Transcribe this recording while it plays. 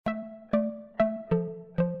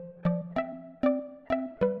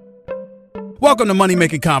Welcome to Money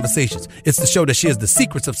Making Conversations. It's the show that shares the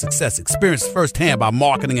secrets of success, experienced firsthand by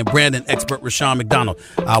marketing and branding expert Rashawn McDonald.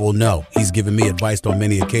 I will know he's given me advice on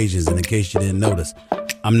many occasions, and in case you didn't notice,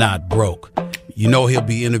 I'm not broke. You know he'll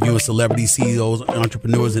be interviewing celebrity CEOs,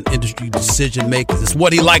 entrepreneurs, and industry decision makers. It's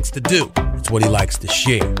what he likes to do. It's what he likes to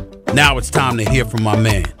share. Now it's time to hear from my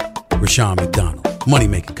man, Rashawn McDonald. Money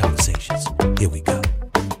Making Conversations. Here we go.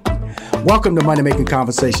 Welcome to Money Making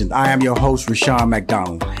Conversations. I am your host, Rashawn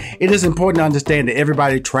McDonald. It is important to understand that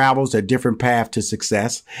everybody travels a different path to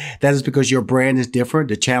success. That is because your brand is different.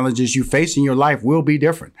 The challenges you face in your life will be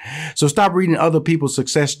different. So stop reading other people's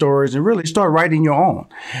success stories and really start writing your own.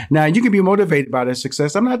 Now, you can be motivated by their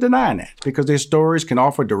success. I'm not denying that because their stories can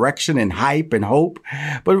offer direction and hype and hope.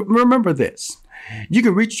 But remember this, you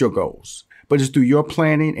can reach your goals, but it's through your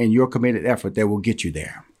planning and your committed effort that will get you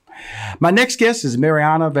there. My next guest is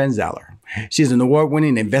Mariana van Zeller. She's an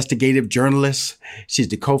award-winning investigative journalist. She's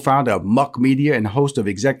the co-founder of Muck Media and host of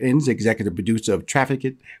executive producer of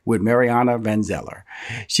Trafficked with Mariana van Zeller.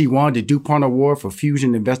 She won the DuPont Award for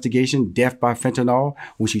Fusion Investigation, Death by Fentanyl,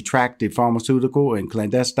 when she tracked the pharmaceutical and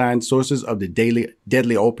clandestine sources of the deadly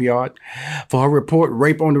opioid. For her report,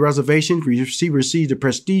 Rape on the Reservation, she received the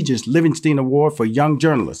prestigious Livingston Award for Young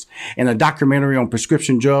Journalists and a documentary on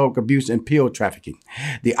prescription drug abuse and pill trafficking,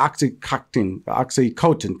 the Oxycontin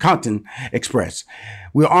Express.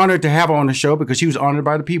 We're honored to have her on the show because she was honored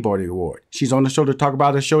by the Peabody Award. She's on the show to talk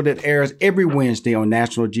about a show that airs every Wednesday on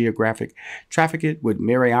National Geographic, Trafficked with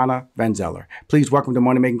Mariana van Zeller. Please welcome to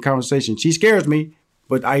Money Making Conversation. She scares me,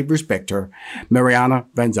 but I respect her, Mariana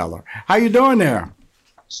van Zeller. How you doing there?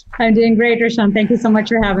 I'm doing great, Rashawn. Thank you so much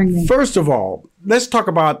for having me. First of all, let's talk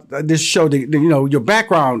about this show. Your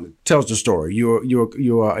background tells the story.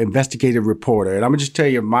 You're an investigative reporter, and I'm gonna just tell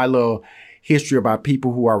you my little history about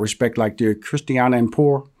people who I respect, like the Christiana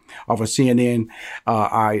Ampor of a CNN.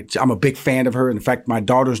 I'm a big fan of her. In fact, my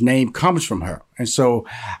daughter's name comes from her. And so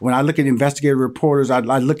when I look at investigative reporters, I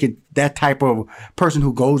look at that type of person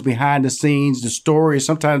who goes behind the scenes. The story is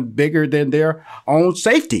sometimes bigger than their own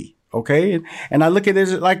safety. Okay. And I look at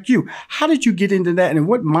it like you. How did you get into that? And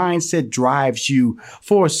what mindset drives you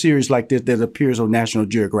for a series like this that appears on National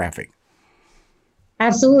Geographic?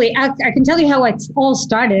 Absolutely. I can tell you how it all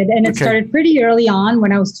started. And it started pretty early on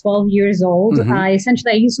when I was 12 years old. Mm-hmm.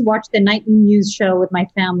 I used to watch the nightly news show with my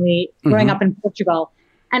family growing up in Portugal.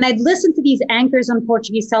 And I'd listen to these anchors on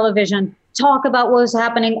Portuguese television talk about what was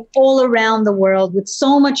happening all around the world with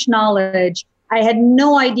so much knowledge. I had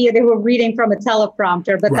no idea they were reading from a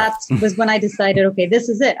teleprompter, but that was when I decided, okay, this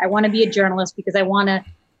is it. I want to be a journalist because I want to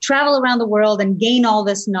travel around the world and gain all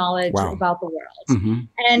this knowledge about the world. Mm-hmm.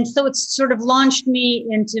 And so it's sort of launched me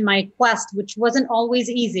into my quest, which wasn't always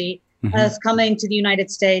easy, as coming to the United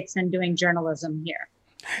States and doing journalism here.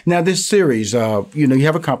 Now, this series, you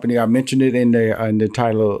have a company. I mentioned it in the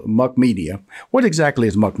title, Muck Media. What exactly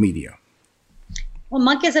is Muck Media? Well,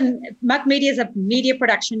 Muck Media is a media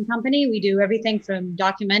production company. We do everything from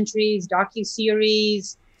documentaries,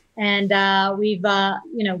 docuseries, and we've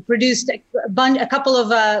produced a couple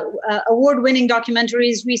of award-winning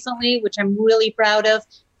documentaries recently, which I'm really proud of.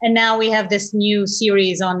 And now we have this new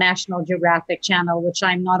series on National Geographic channel, which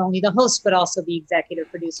I'm not only the host, but also the executive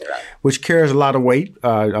producer of. Which carries a lot of weight.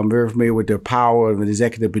 I'm very familiar with the power of an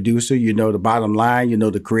executive producer. You know the bottom line, you know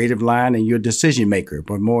the creative line, and you're a decision maker.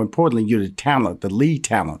 But more importantly, you're the talent, the lead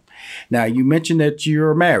talent. Now, you mentioned that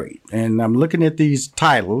you're married, and I'm looking at these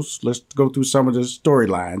titles. Let's go through some of the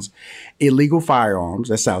storylines. Illegal firearms,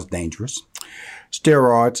 that sounds dangerous.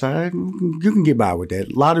 Steroids, you can get by with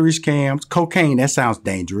that. Lottery scams, cocaine, that sounds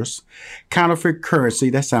dangerous. Counterfeit currency,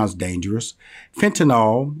 that sounds dangerous.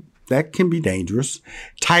 Fentanyl, that can be dangerous.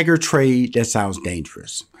 Tiger trade, that sounds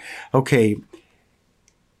dangerous. Okay,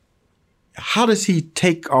 how does he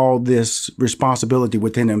take all this responsibility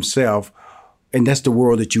within himself, and that's the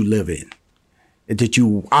world that you live in, that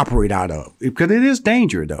you operate out of? Because it is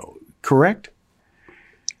danger, though, correct?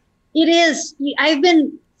 It is. I've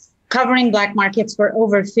been covering black markets for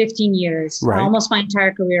over 15 years, almost my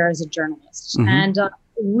entire career as a journalist. Mm-hmm. And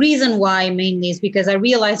reason why mainly is because I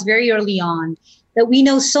realized very early on that we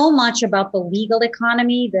know so much about the legal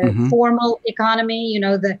economy, the formal economy,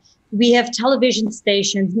 we have television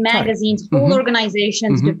stations, magazines, whole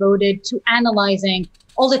organizations devoted to analyzing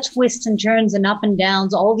all the twists and turns and up and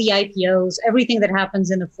downs, all the IPOs, everything that happens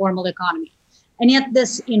in the formal economy. And yet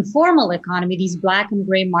this informal economy, these black and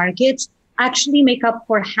gray markets, actually make up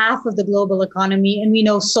for half of the global economy, and we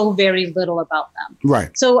know so very little about them.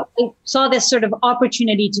 Right. So I saw this sort of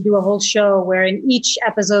opportunity to do a whole show where in each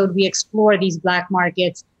episode we explore these black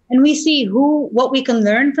markets and we see what we can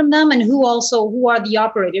learn from them, and who are the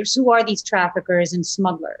operators, who are these traffickers and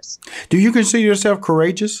smugglers. Do you consider yourself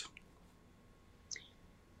courageous?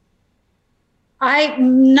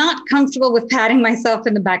 I'm not comfortable with patting myself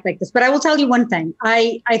in the back like this, but I will tell you one thing.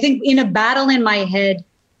 I think in a battle in my head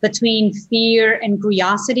between fear and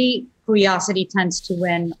curiosity tends to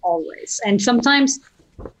win always. And sometimes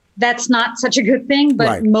that's not such a good thing,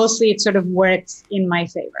 but mostly it sort of works in my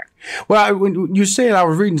favor. Well, when you said, I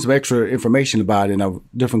was reading some extra information about it in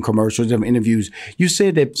different commercials, different interviews. You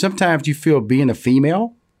said that sometimes you feel being a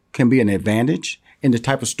female can be an advantage in the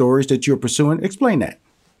type of stories that you're pursuing. Explain that.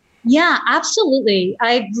 Yeah, absolutely.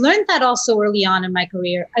 I learned that also early on in my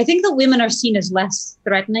career. I think that women are seen as less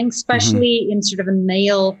threatening, especially in sort of a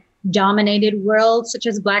male-dominated world, such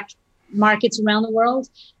as black markets around the world.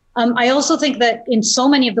 I also think that in so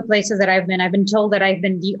many of the places that I've been told that I've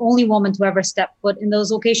been the only woman to ever step foot in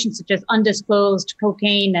those locations, such as undisclosed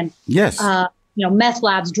cocaine and meth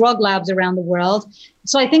labs, drug labs around the world.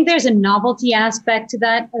 So I think there's a novelty aspect to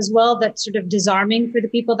that as well that's sort of disarming for the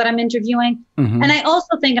people that I'm interviewing. And I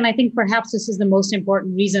also think, and I think perhaps this is the most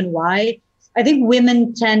important reason why, I think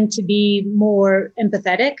women tend to be more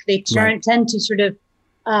empathetic. They tend to sort of,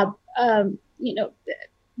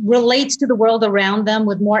 relate to the world around them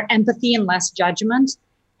with more empathy and less judgment.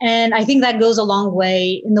 And I think that goes a long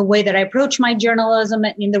way in the way that I approach my journalism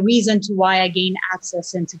and in the reason to why I gain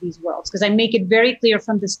access into these worlds. Because I make it very clear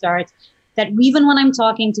from the start that even when I'm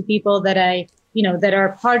talking to people that that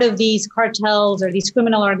are part of these cartels or these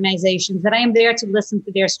criminal organizations, that I am there to listen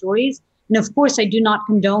to their stories. And of course, I do not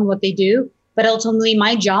condone what they do, but ultimately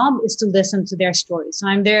my job is to listen to their stories. So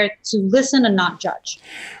I'm there to listen and not judge.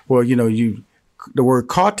 Well, the word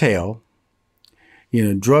cartel,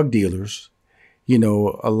 drug dealers,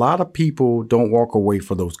 a lot of people don't walk away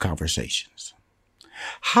for those conversations.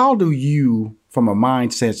 How do you, from a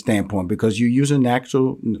mindset standpoint, because you're using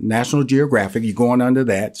National Geographic, you're going under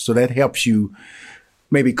that, so that helps you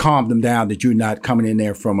maybe calm them down that you're not coming in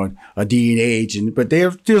there from a D&A agent, but they're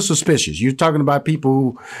still suspicious. You're talking about people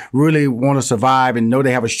who really want to survive and know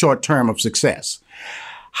they have a short term of success.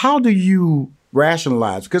 How do you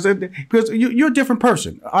rationalize? Because you're a different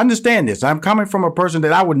person. Understand this. I'm coming from a person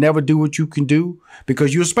that I would never do what you can do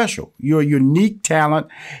because you're special. You're a unique talent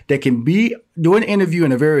that can do an interview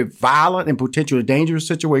in a very violent and potentially dangerous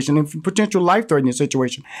situation and potential life-threatening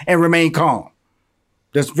situation and remain calm.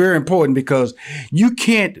 That's very important because you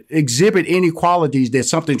can't exhibit any qualities that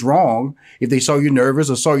something's wrong. If they saw you nervous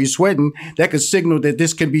or saw you sweating, that could signal that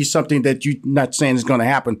this could be something that you're not saying is going to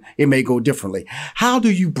happen. It may go differently. How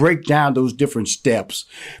do you break down those different steps,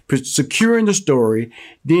 securing the story,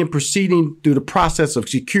 then proceeding through the process of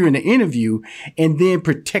securing the interview, and then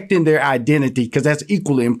protecting their identity? Because that's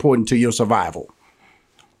equally important to your survival.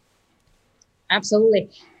 Absolutely.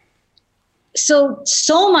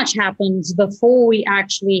 So much happens before we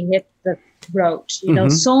actually hit the road,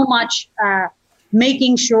 so much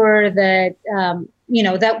making sure that,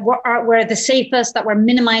 that we're the safest, that we're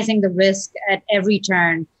minimizing the risk at every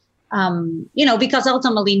turn, because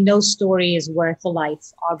ultimately no story is worth a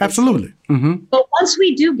life. Obviously. Absolutely. Mm-hmm. But once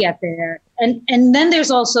we do get there, and then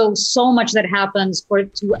there's also so much that happens to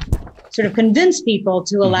sort of convince people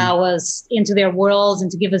to allow us into their worlds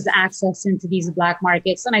and to give us access into these black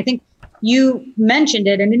markets. And I think you mentioned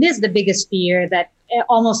it, and it is the biggest fear that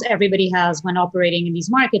almost everybody has when operating in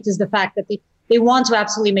these markets is the fact that they want to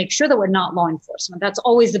absolutely make sure that we're not law enforcement. That's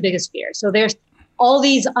always the biggest fear. So there's all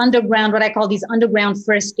these underground, what I call these underground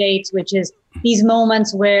first dates, which is these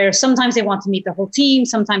moments where sometimes they want to meet the whole team.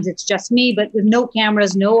 Sometimes it's just me, but with no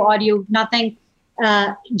cameras, no audio, nothing,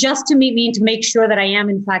 just to meet me and to make sure that I am,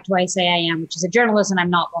 in fact, who I say I am, which is a journalist and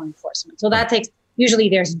I'm not law enforcement. So that takes, usually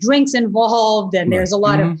there's drinks involved and there's a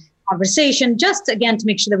lot of conversation, just again to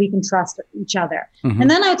make sure that we can trust each other. And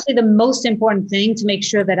then I would say the most important thing to make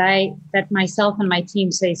sure that myself and my team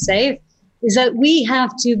stay safe is that we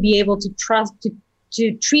have to be able to trust,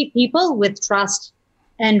 to treat people with trust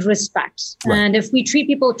and respect. And if we treat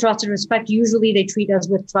people with trust and respect, usually they treat us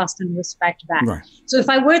with trust and respect back. So if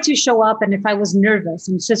I were to show up and if I was nervous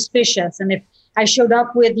and suspicious, and if I showed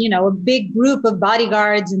up with, a big group of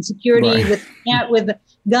bodyguards and security with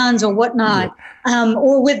guns or whatnot,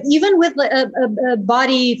 or with a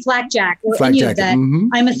body flak jacket or any of that,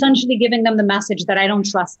 I'm essentially giving them the message that I don't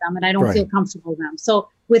trust them and I don't feel comfortable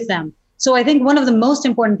with them. So I think one of the most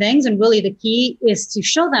important things, and really the key, is to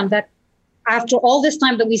show them that after all this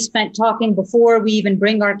time that we spent talking before we even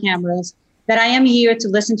bring our cameras, that I am here to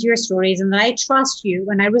listen to your stories and that I trust you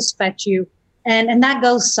and I respect you. And that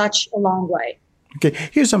goes such a long way. Okay,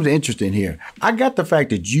 here's something interesting here. I got the fact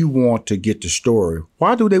that you want to get the story.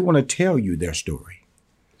 Why do they want to tell you their story?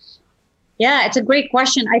 Yeah, it's a great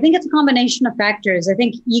question. I think it's a combination of factors. I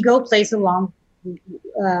think ego plays a long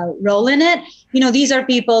role in it. These are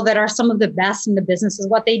people that are some of the best in the business is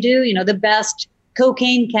what they do. The best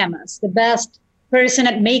cocaine chemist, the best person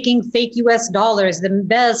at making fake US dollars, the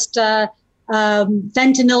best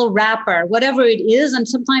fentanyl wrapper, whatever it is. And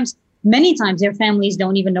many times their families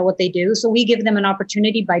don't even know what they do. So we give them an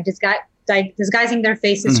opportunity by disguising their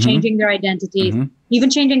faces, changing their identities, even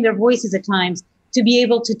changing their voices at times, to be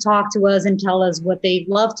able to talk to us and tell us what they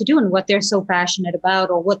love to do and what they're so passionate about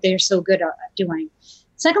or what they're so good at doing.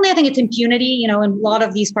 Secondly, I think it's impunity. In a lot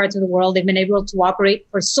of these parts of the world, they've been able to operate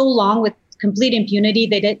for so long with complete impunity.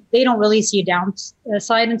 They don't really see a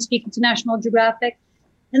downside in speaking to National Geographic.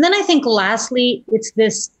 And then I think lastly, it's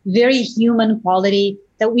this very human quality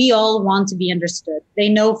that we all want to be understood. They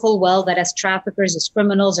know full well that as traffickers, as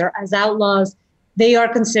criminals, or as outlaws, they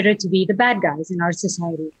are considered to be the bad guys in our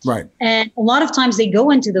society. Right. And a lot of times they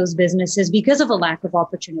go into those businesses because of a lack of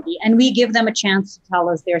opportunity. And we give them a chance to tell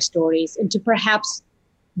us their stories and to perhaps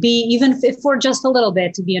be, even if for just a little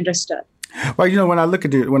bit, to be understood. Well, when I look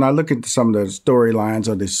at some of the storylines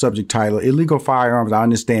or the subject title, illegal firearms, I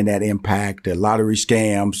understand that impact, the lottery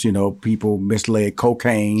scams, people misled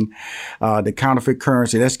cocaine, the counterfeit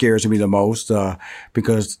currency, that scares me the most,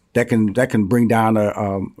 because that can bring down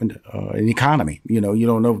an economy. You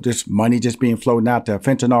don't know this money just being flowed out to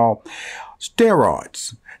fentanyl,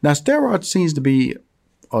 steroids. Now, steroids seems to be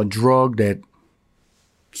a drug that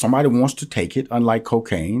somebody wants to take it, unlike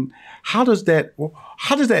cocaine. How does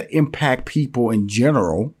that impact people in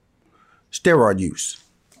general, steroid use?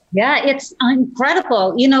 Yeah, it's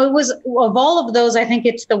incredible. It was, of all of those, I think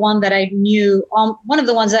it's the one that I knew, one of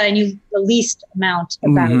the ones that I knew the least amount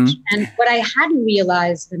about. And what I hadn't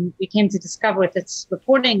realized, and we came to discover with its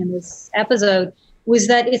reporting in this episode, was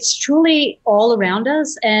that it's truly all around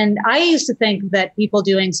us. And I used to think that people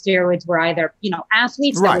doing steroids were either,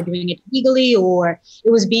 athletes that were doing it legally, or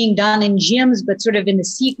it was being done in gyms, but sort of in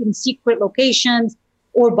secret locations,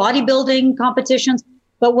 or bodybuilding competitions.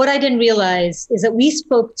 But what I didn't realize is that we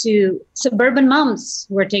spoke to suburban moms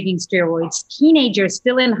who are taking steroids, teenagers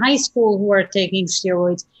still in high school who are taking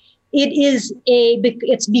steroids.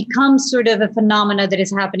 It's become sort of a phenomena that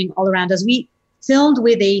is happening all around us. We filmed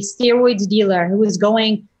with a steroids dealer who was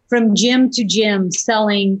going from gym to gym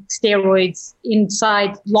selling steroids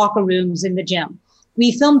inside locker rooms in the gym.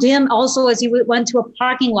 We filmed him also as he went to a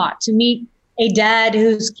parking lot to meet a dad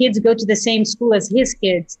whose kids go to the same school as his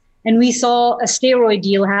kids. And we saw a steroid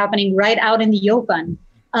deal happening right out in the open.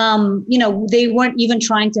 They weren't even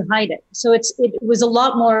trying to hide it. So it was a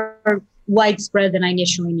lot more widespread than I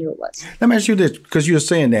initially knew it was. Let me ask you this, because you're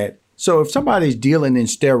saying that. So if somebody's dealing in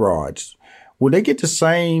steroids, will they get the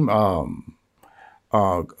same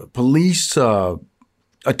police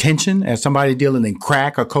attention as somebody dealing in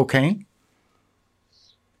crack or cocaine?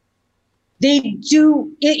 They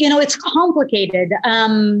do. It's complicated.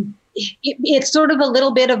 It's sort of a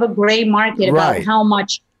little bit of a gray market about how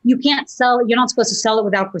much you can't sell. You're not supposed to sell it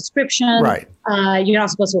without prescription. Right. You're not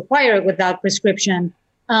supposed to acquire it without prescription.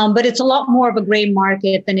 But it's a lot more of a gray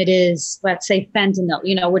market than it is, let's say,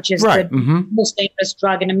 fentanyl, which is the most dangerous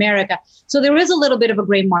drug in America. So there is a little bit of a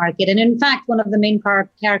gray market. And in fact, one of the main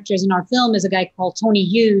characters in our film is a guy called Tony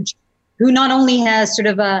Huge, who not only has sort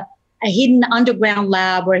of a hidden underground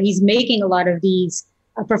lab where he's making a lot of these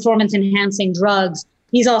performance-enhancing drugs,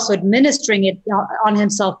 he's also administering it on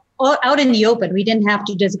himself out in the open. We didn't have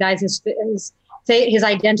to disguise his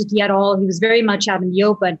identity at all. He was very much out in the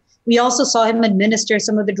open. We also saw him administer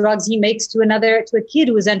some of the drugs he makes to a kid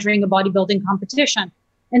who was entering a bodybuilding competition.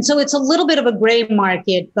 And so it's a little bit of a gray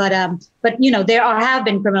market, but there have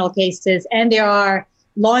been criminal cases, and there are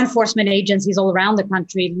law enforcement agencies all around the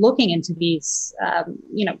country looking into these,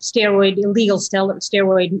 illegal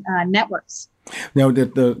steroid networks. Now,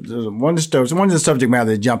 one of the subject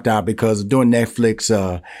matter that jumped out because during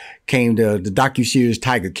Netflix came the docuseries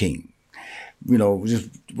Tiger King. Just,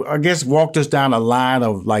 I guess, walked us down a line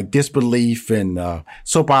of like disbelief and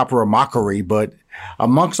soap opera mockery. But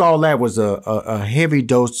amongst all that was a heavy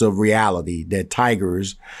dose of reality that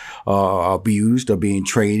tigers are abused, are being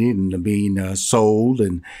traded, and are being sold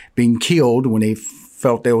and being killed when they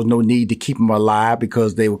felt there was no need to keep them alive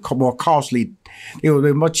because they were more costly. They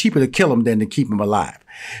were much cheaper to kill them than to keep them alive.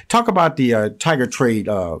 Talk about the tiger trade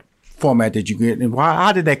format that you get, and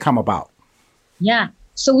how did that come about? Yeah.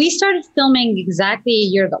 So we started filming exactly a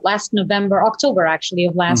year ago, October actually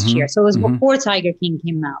of last year. So it was before Tiger King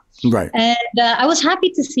came out. Right. And I was happy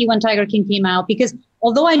to see when Tiger King came out because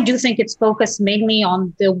although I do think it's focused mainly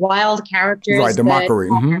on the wild characters, right, the mockery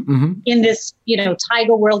in this,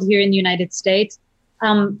 tiger world here in the United States,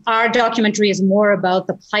 our documentary is more about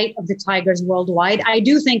the plight of the tigers worldwide. I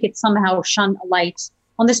do think it somehow shone a light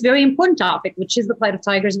on this very important topic, which is the plight of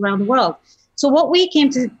tigers around the world. So what we came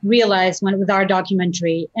to realize with our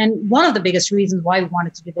documentary, and one of the biggest reasons why we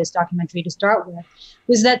wanted to do this documentary to start with,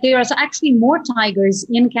 was that there are actually more tigers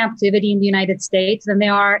in captivity in the United States than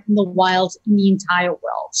there are in the wild in the entire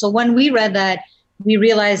world. So when we read that, we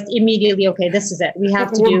realized immediately, okay, this is it. We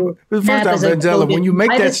have to do. First off, Van Zeller, when you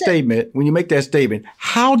make that statement,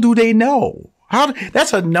 how do they know?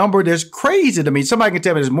 That's a number that's crazy to me. Somebody can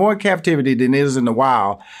tell me there's more in captivity than there is in the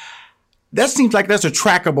wild. That seems like that's a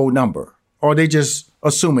trackable number. Or are they just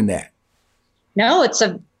assuming that? No, it's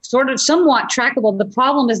a sort of somewhat trackable. The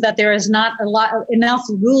problem is that there is not enough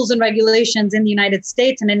rules and regulations in the United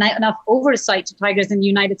States and enough oversight to tigers in the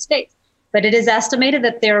United States. But it is estimated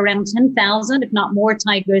that there are around 10,000, if not more,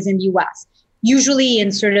 tigers in the U.S., usually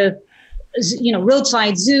in sort of,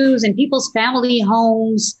 roadside zoos and people's family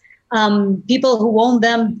homes, people who own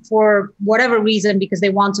them for whatever reason, because they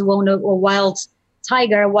want to own a wild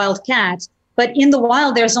tiger, a wild cat. But in the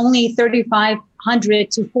wild, there's only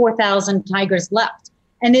 3,500 to 4,000 tigers left.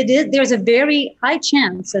 And there's a very high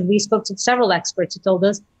chance, and we spoke to several experts who told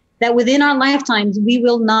us, that within our lifetimes, we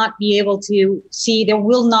will not be able to see, there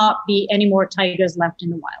will not be any more tigers left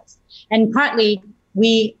in the wild. And partly,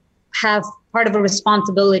 we have part of a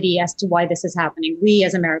responsibility as to why this is happening, we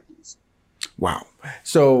as Americans. Wow.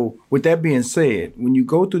 So with that being said, when you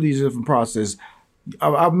go through these different processes,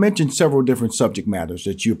 I've mentioned several different subject matters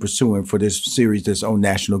that you're pursuing for this series that's on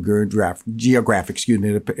National Geographic.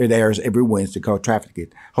 It airs every Wednesday, called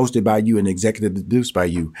Trafficked, hosted by you and executive produced by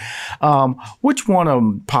you. Which one of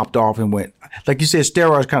them popped off and went, like you said,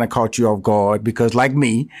 steroids kind of caught you off guard because, like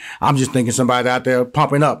me, I'm just thinking somebody out there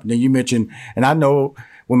pumping up. And then you mentioned, and I know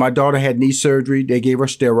when my daughter had knee surgery, they gave her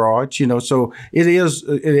steroids, so it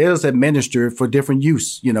is administered for different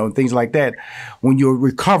use, things like that when you're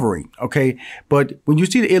recovering. Okay. But when you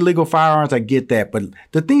see the illegal firearms, I get that. But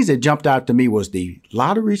the things that jumped out to me was the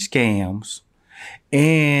lottery scams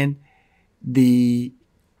and the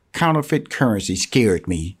counterfeit currency scared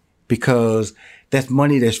me because that's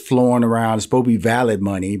money that's flowing around. It's supposed to be valid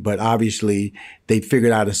money, but obviously they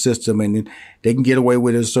figured out a system and they can get away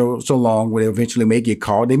with it so long where they eventually may get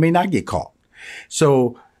caught. They may not get caught.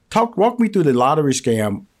 So walk me through the lottery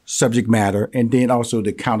scam subject matter and then also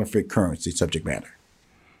the counterfeit currency subject matter.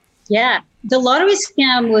 Yeah, the lottery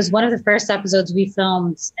scam was one of the first episodes we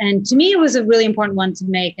filmed. And to me, it was a really important one to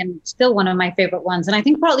make and still one of my favorite ones. And I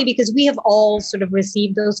think partly because we have all sort of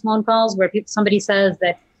received those phone calls where somebody says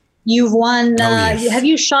that you've won, have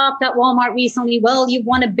you shopped at Walmart recently? Well, you've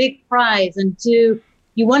won a big prize. And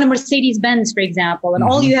you won a Mercedes-Benz, for example. And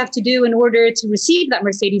all you have to do in order to receive that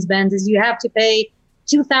Mercedes-Benz is you have to pay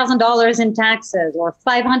 $2,000 in taxes or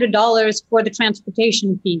 $500 for the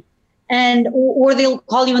transportation fee. And or they'll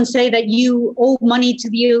call you and say that you owe money to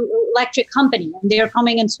the electric company and they're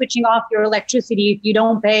coming and switching off your electricity if you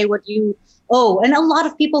don't pay what you owe. And a lot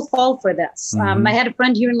of people fall for this. I had a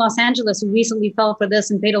friend here in Los Angeles who recently fell for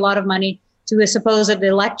this and paid a lot of money to a supposed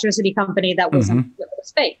electricity company that was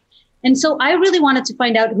fake. And so I really wanted to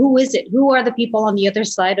find out who is it? Who are the people on the other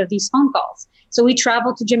side of these phone calls? So we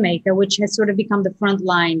traveled to Jamaica, which has sort of become the front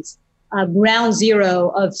lines, ground zero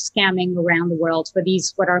of scamming around the world for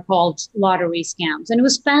these, what are called lottery scams. And it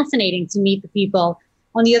was fascinating to meet the people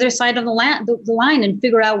on the other side of the line and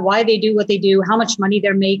figure out why they do what they do, how much money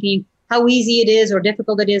they're making, how easy it is or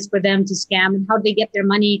difficult it is for them to scam, and how they get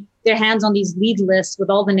their hands on these lead lists with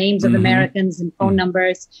all the names of Americans and phone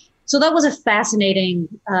numbers. So that was a fascinating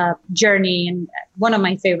journey and one of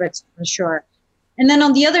my favorites for sure. And then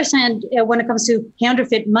on the other hand, when it comes to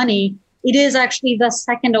counterfeit money, it is actually the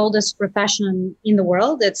second oldest profession in the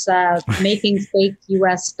world. It's making fake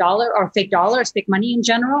US dollar or fake dollars, fake money in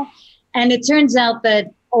general. And it turns out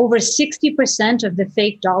that over 60% of the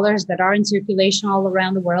fake dollars that are in circulation all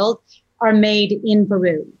around the world are made in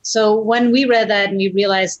Peru. So when we read that and we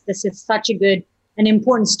realized this is such a good and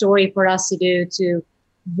important story for us to do, to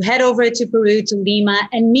head over to Peru, to Lima,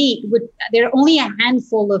 and meet with, there are only a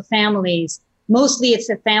handful of families. Mostly it's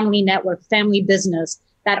a family network, family business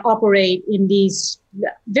that operate in these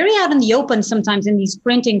very out in the open, sometimes in these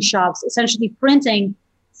printing shops, essentially printing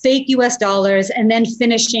fake US dollars and then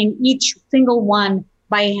finishing each single one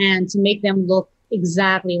by hand to make them look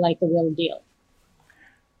exactly like the real deal.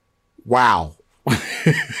 Wow. Let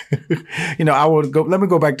me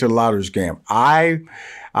go back to the lottery scam.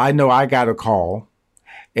 I know I got a call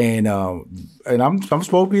and I'm supposed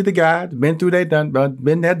to be the guy, been through that,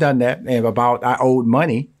 been there, done that, and about I owed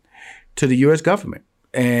money to the U.S. government.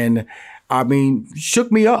 And I mean,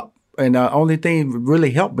 shook me up. And the only thing that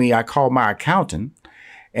really helped me, I called my accountant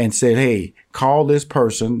and said, hey, call this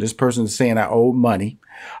person. This person is saying I owe money.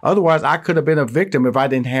 Otherwise, I could have been a victim if I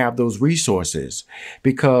didn't have those resources,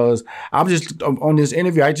 because I'm just on this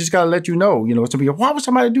interview. I just got to let you know, why would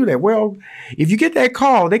somebody do that? Well, if you get that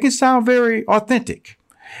call, they can sound very authentic.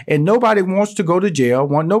 And nobody wants to go to jail,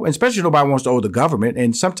 especially nobody wants to owe the government.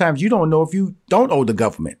 And sometimes you don't know if you don't owe the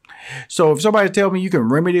government. So if somebody tells me you can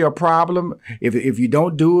remedy a problem, if you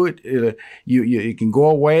don't do it, it can go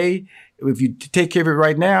away. If you take care of it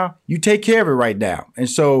right now, you take care of it right now. And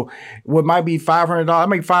so what might be $500, I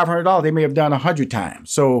make $500, they may have done 100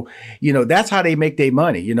 times. So, that's how they make their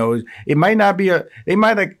money. It might not be they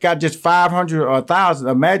might have got just 500 or 1,000.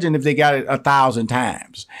 Imagine if they got it 1,000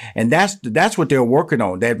 times. And that's what they're working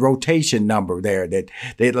on, that rotation number there that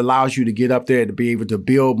allows you to get up there to be able to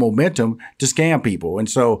build momentum to scam people. And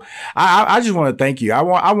so I just want to thank you.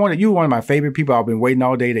 You're one of my favorite people I've been waiting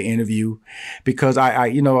all day to interview, because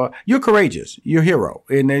you're courageous. You're a hero.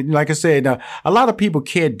 And like I said, a lot of people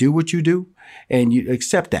can't do what you do, and you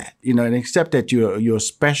accept that, and accept that you're a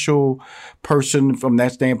special person from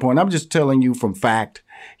that standpoint. I'm just telling you from fact.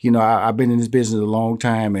 I've been in this business a long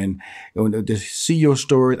time, and to see your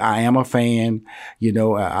story, I am a fan.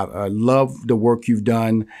 I love the work you've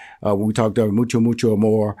done. When we talked about Mucho, Mucho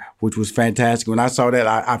More, which was fantastic. When I saw that,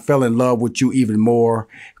 I fell in love with you even more,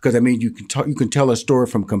 because you can tell a story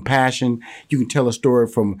from compassion. You can tell a story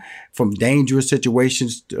from dangerous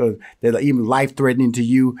situations that are even life-threatening to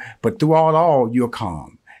you. But throughout it all, you're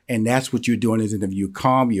calm. And that's what you're doing is you're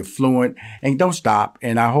calm, you're fluent, and don't stop.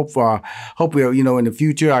 And I hope in the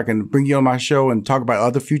future I can bring you on my show and talk about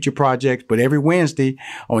other future projects. But every Wednesday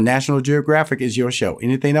on National Geographic is your show.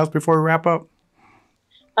 Anything else before we wrap up?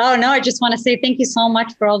 Oh, no, I just want to say thank you so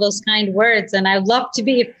much for all those kind words. And I'd love to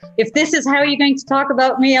be, if this is how you're going to talk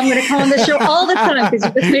about me, I'm going to come on the show all the time, because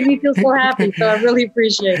you just made me feel so happy. So I really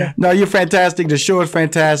appreciate it. No, you're fantastic. The show is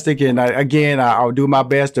fantastic. And I'll do my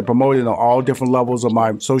best to promote it on all different levels of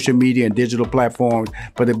my social media and digital platforms.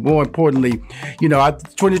 But more importantly,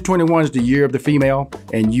 2021 is the year of the female,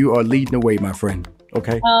 and you are leading the way, my friend.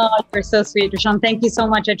 Okay. Oh, you're so sweet, Rashawn. Thank you so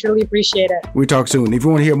much. I truly appreciate it. We'll talk soon. If you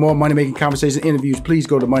want to hear more Money Making Conversation interviews, please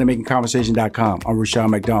go to moneymakingconversation.com. I'm Rashawn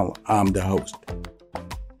McDonald. I'm the host.